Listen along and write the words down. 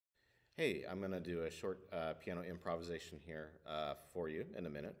Hey, I'm going to do a short piano improvisation here for you in a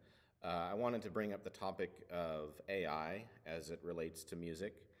minute. I wanted to bring up the topic of AI as it relates to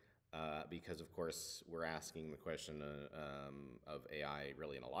music, because, of course, we're asking the question of AI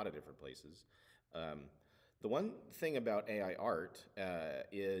really in a lot of different places. Um, the one thing about AI art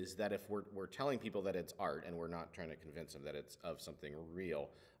is that if we're telling people that it's art and we're not trying to convince them that it's of something real,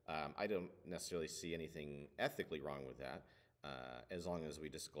 I don't necessarily see anything ethically wrong with that, as long as we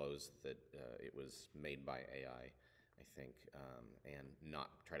disclose that it was made by I think, and not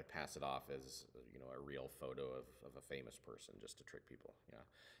try to pass it off as a real photo of a famous person just to trick people. Yeah.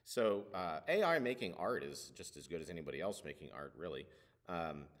 So AI making art is just as good as anybody else making art, really.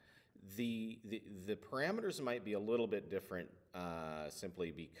 Um, the parameters might be a little bit different,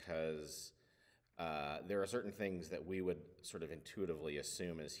 simply because there are certain things that we would sort of intuitively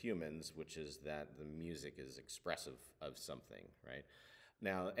assume as humans, which is that the music is expressive of something, right?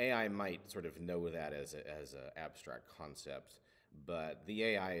 Now, AI might sort of know that as an abstract concept, but the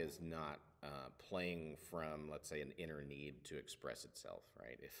AI is not playing from, let's say, an inner need to express itself,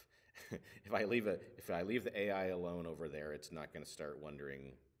 right? If if I leave the AI alone over there, it's not going to start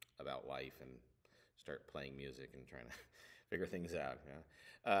wondering about life and start playing music and trying to figure things out.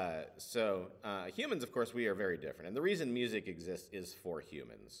 Yeah? Humans, of course, we are very different, and the reason music exists is for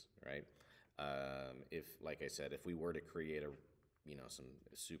humans, right? If, like I said, if we were to create some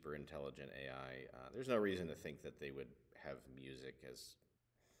super intelligent AI, there's no reason to think that they would have music as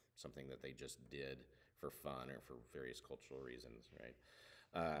something that they just did for fun or for various cultural reasons, right?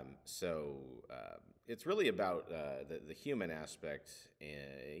 It's really about the human aspect.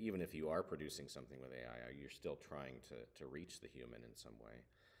 Even if you are producing something with AI, you're still trying to reach the human in some way.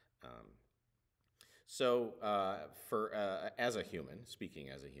 Um, for as a human, speaking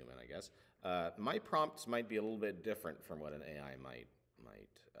as a human, I guess, my prompts might be a little bit different from what an AI might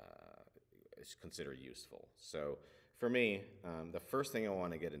consider useful. So for me, the first thing I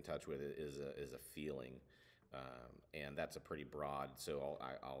want to get in touch with is a feeling, and that's a pretty broad. So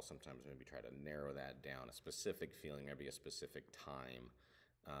I'll sometimes maybe try to narrow that down, a specific feeling, maybe a specific time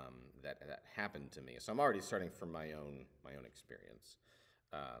that happened to me. So I'm already starting from my own experience.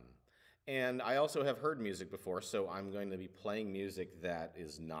 Um, and I also have heard music before, so I'm going to be playing music that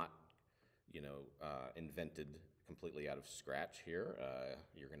is not, invented completely out of scratch here.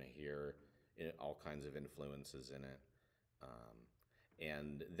 You're going to hear all kinds of influences in it. Um,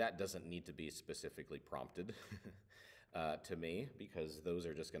 and that doesn't need to be specifically prompted to me, because those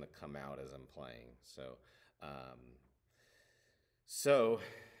are just going to come out as I'm playing. Um, so,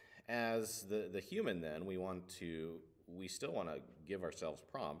 as the human, then we still want to give ourselves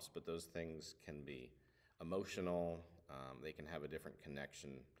prompts, but those things can be emotional. They can have a different connection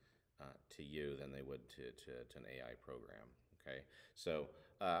to you than they would to an AI program. Okay, so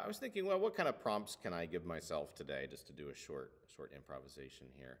I was thinking, well, what kind of prompts can I give myself today, just to do a short improvisation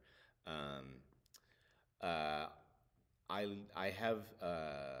here. Um, uh, I have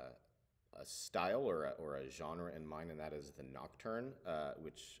a style or a genre in mind, and that is the nocturne,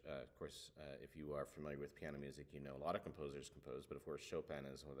 which, of course, if you are familiar with piano music, a lot of composers compose, but of course, Chopin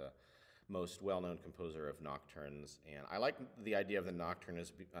is one of the most well-known composer of nocturnes. And I like the idea of the nocturne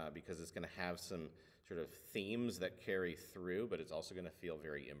because it's going to have some sort of themes that carry through, but it's also going to feel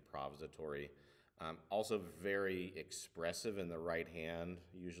very improvisatory. Also very expressive in the right hand,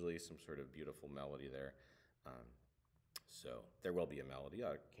 usually some sort of beautiful melody there. Um, so there will be a melody.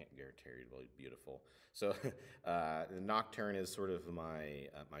 I can't guarantee it will be beautiful. So the nocturne is sort of my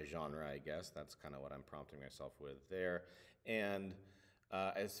genre, I guess. That's kind of what I'm prompting myself with there. And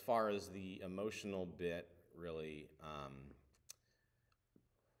as far as the emotional bit, really,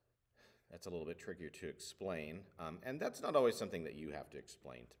 that's a little bit trickier to explain. And that's not always something that you have to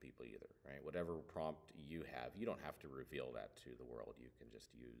explain to people either, right? Whatever prompt you have, you don't have to reveal that to the world. You can just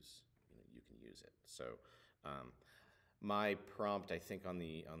you can use it. So my prompt, I think, on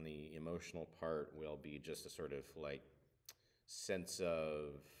the emotional part will be just a sort of like sense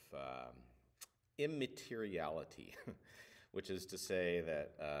of immateriality, which is to say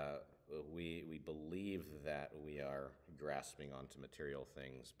that we believe that we are grasping onto material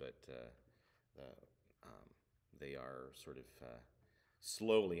things, but the, um, they are sort of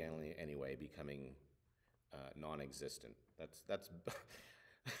slowly, anyway, becoming non-existent. That's that's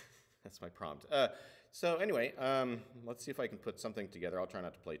my prompt. So anyway, let's see if I can put something together. I'll try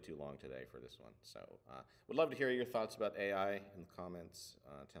not to play too long today for this one. So would love to hear your thoughts about AI in the comments.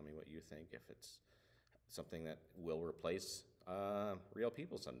 Tell me what you think, if it's something that will replace real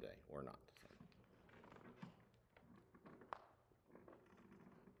people someday or not.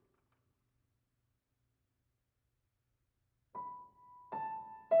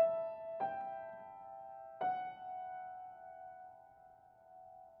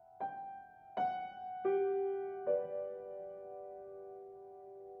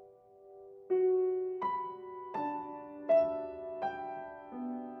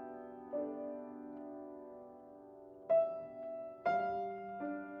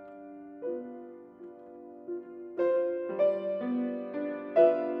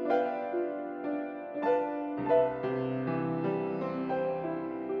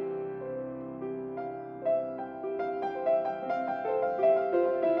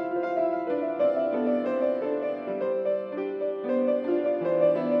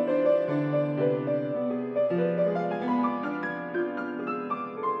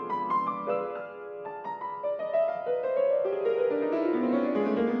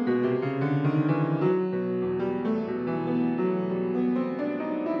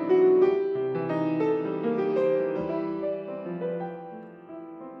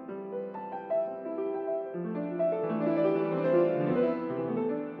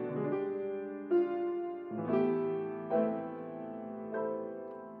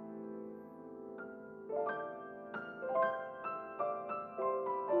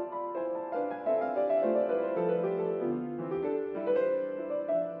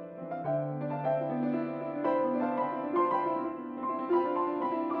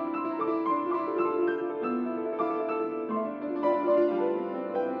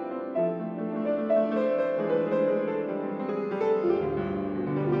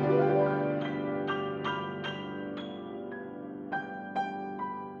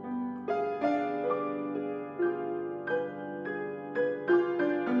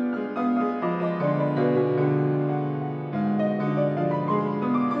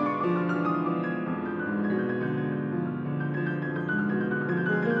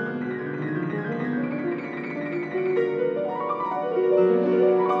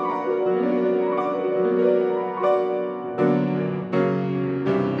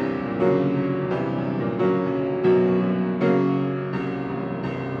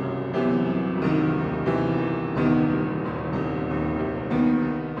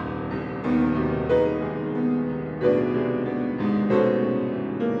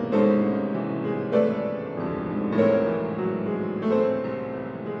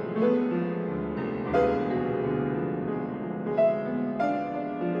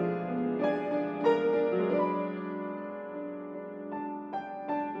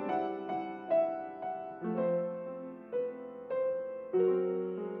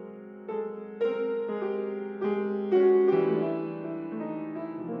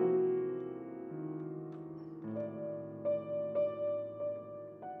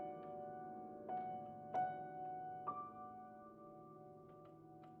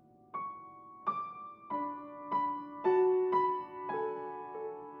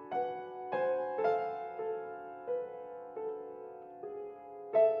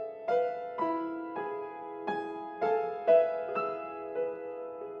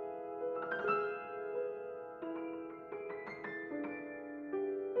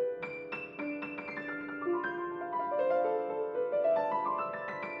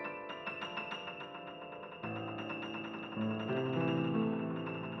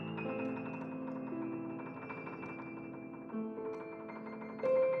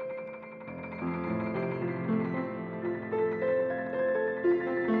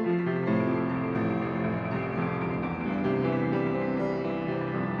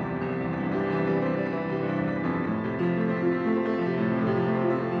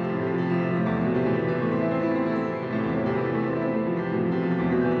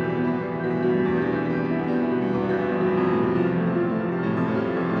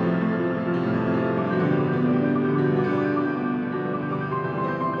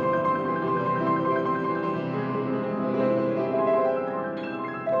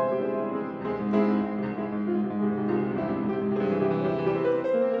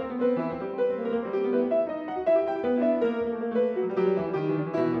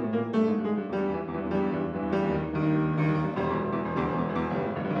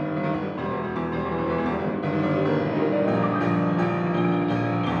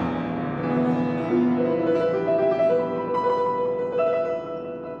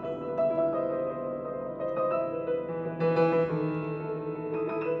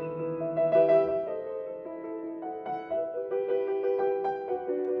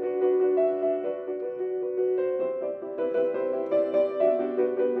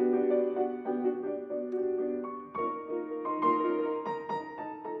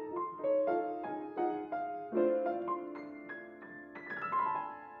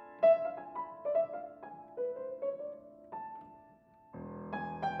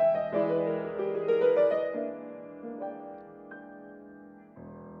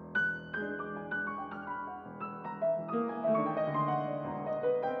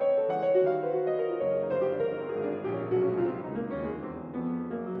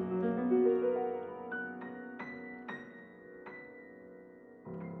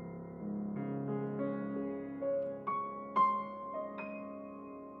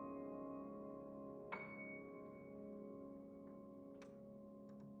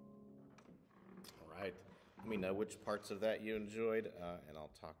 All right. Let me know which parts of that you enjoyed, and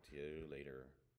I'll talk to you later.